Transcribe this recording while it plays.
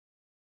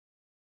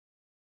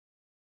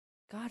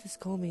God has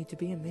called me to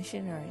be a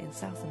missionary in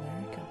South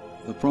America.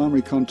 The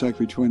primary contact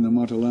between the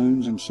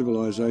Motilones and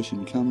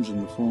civilization comes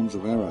in the forms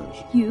of arrows.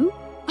 You?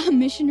 A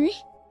missionary?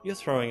 You're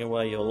throwing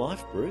away your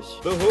life, Bruce.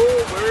 The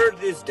whole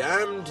world is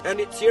damned, and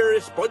it's your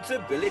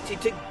responsibility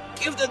to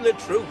give them the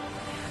truth.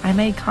 I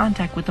made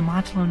contact with the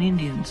Motilone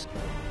Indians.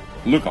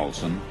 Look,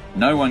 Olson,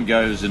 no one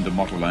goes into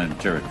Motilone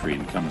territory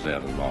and comes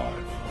out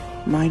alive.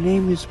 My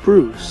name is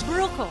Bruce.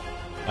 Bruchko.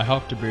 I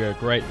hope to be a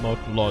great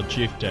Motilone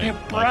chieftain, They're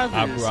like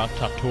brothers.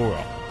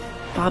 Tatura.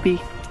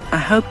 Bobby, I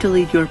hope to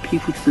lead your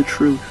people to the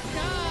truth.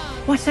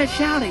 What's that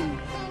shouting?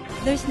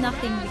 There's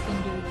nothing we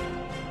can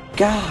do.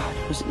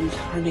 God was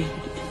incarnated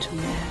into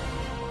man.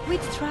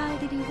 Which trail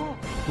did he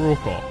walk?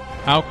 Bruchko,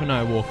 how can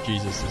I walk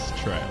Jesus'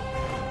 trail?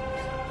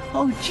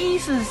 Oh,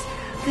 Jesus!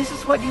 This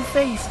is what you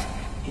faced.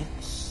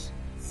 It's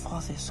for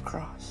this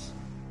cross.